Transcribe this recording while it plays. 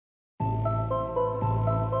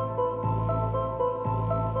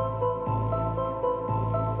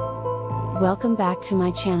Welcome back to my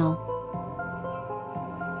channel.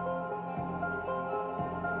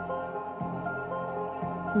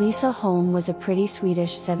 Lisa Holm was a pretty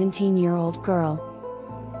Swedish 17-year-old girl.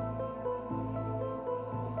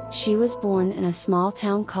 She was born in a small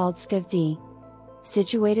town called Skövde,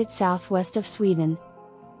 situated southwest of Sweden.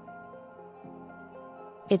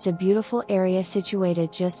 It's a beautiful area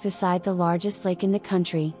situated just beside the largest lake in the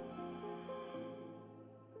country.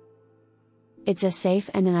 It's a safe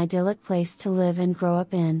and an idyllic place to live and grow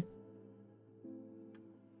up in.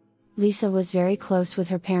 Lisa was very close with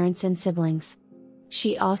her parents and siblings.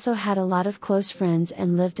 She also had a lot of close friends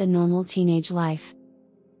and lived a normal teenage life.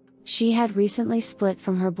 She had recently split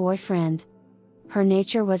from her boyfriend. Her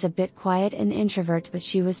nature was a bit quiet and introvert, but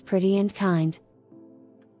she was pretty and kind.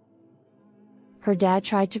 Her dad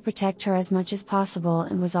tried to protect her as much as possible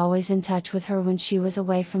and was always in touch with her when she was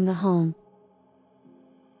away from the home.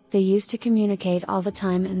 They used to communicate all the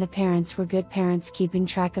time, and the parents were good parents, keeping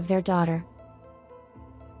track of their daughter.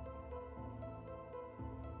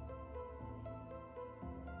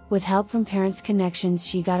 With help from parents' connections,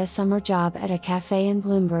 she got a summer job at a cafe in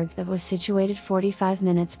Bloomberg that was situated 45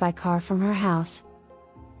 minutes by car from her house.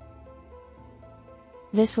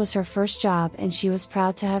 This was her first job and she was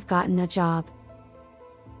proud to have gotten a job.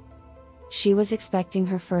 She was expecting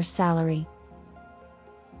her first salary.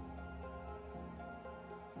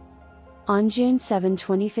 On June 7,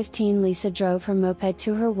 2015, Lisa drove her moped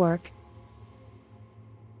to her work.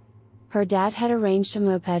 Her dad had arranged a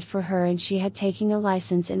moped for her and she had taken a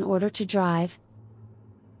license in order to drive.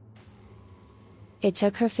 It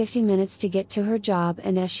took her 50 minutes to get to her job,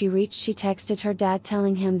 and as she reached, she texted her dad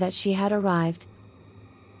telling him that she had arrived.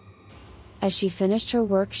 As she finished her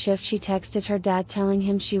work shift, she texted her dad telling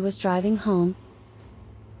him she was driving home.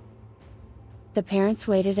 The parents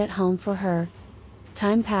waited at home for her.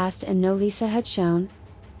 Time passed and no Lisa had shown.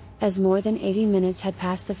 As more than 80 minutes had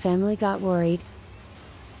passed, the family got worried.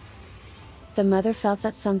 The mother felt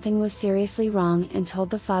that something was seriously wrong and told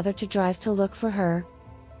the father to drive to look for her.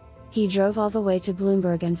 He drove all the way to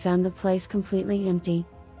Bloomberg and found the place completely empty.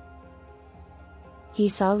 He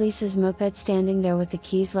saw Lisa's moped standing there with the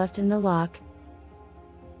keys left in the lock.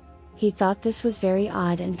 He thought this was very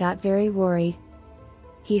odd and got very worried.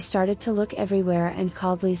 He started to look everywhere and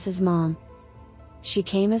called Lisa's mom. She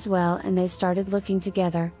came as well and they started looking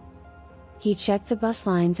together. He checked the bus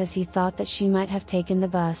lines as he thought that she might have taken the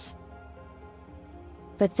bus.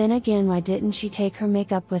 But then again, why didn't she take her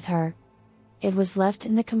makeup with her? It was left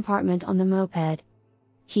in the compartment on the moped.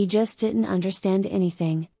 He just didn't understand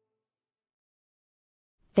anything.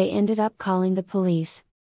 They ended up calling the police.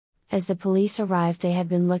 As the police arrived, they had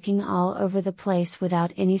been looking all over the place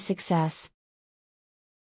without any success.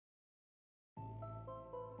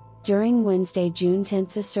 During Wednesday, June 10,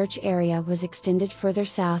 the search area was extended further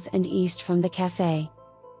south and east from the cafe.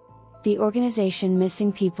 The organization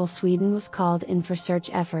Missing People Sweden was called in for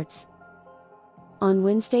search efforts. On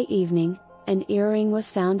Wednesday evening, an earring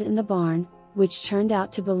was found in the barn, which turned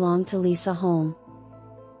out to belong to Lisa Holm.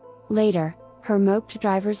 Later, her moped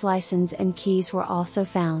driver's license and keys were also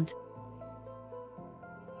found.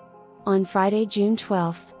 On Friday, June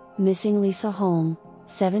 12, missing Lisa Holm,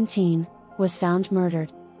 17, was found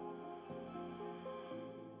murdered.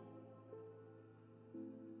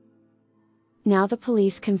 Now the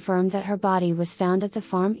police confirmed that her body was found at the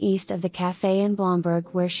farm east of the cafe in Blomberg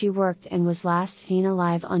where she worked and was last seen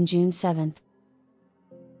alive on June 7.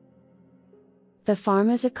 The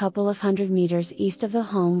farm is a couple of hundred meters east of the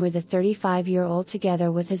home where the 35-year-old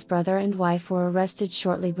together with his brother and wife were arrested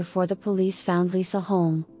shortly before the police found Lisa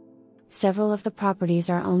Holm. Several of the properties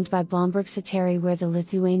are owned by Blomberg Sateri, where the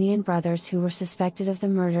Lithuanian brothers who were suspected of the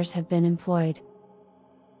murders have been employed.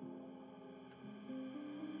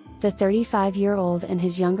 The 35-year-old and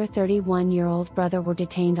his younger 31-year-old brother were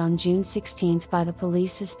detained on June 16 by the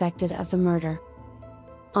police suspected of the murder.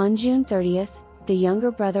 On June 30, the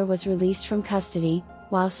younger brother was released from custody,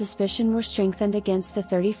 while suspicion were strengthened against the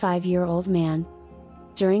 35-year-old man.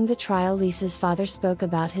 During the trial, Lisa's father spoke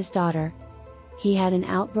about his daughter. He had an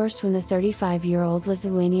outburst when the 35-year-old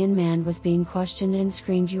Lithuanian man was being questioned and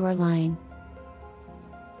screamed, "You are lying."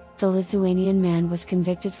 The Lithuanian man was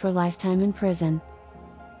convicted for lifetime in prison.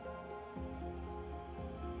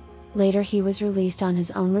 Later he was released on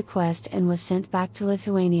his own request and was sent back to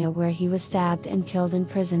Lithuania, where he was stabbed and killed in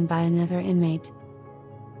prison by another inmate.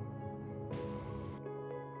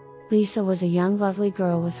 Lisa was a young, lovely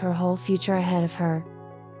girl with her whole future ahead of her.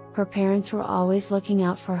 Her parents were always looking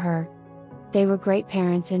out for her. They were great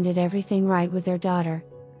parents and did everything right with their daughter.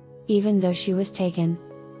 Even though she was taken.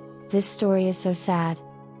 This story is so sad.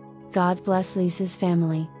 God bless Lisa's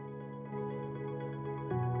family.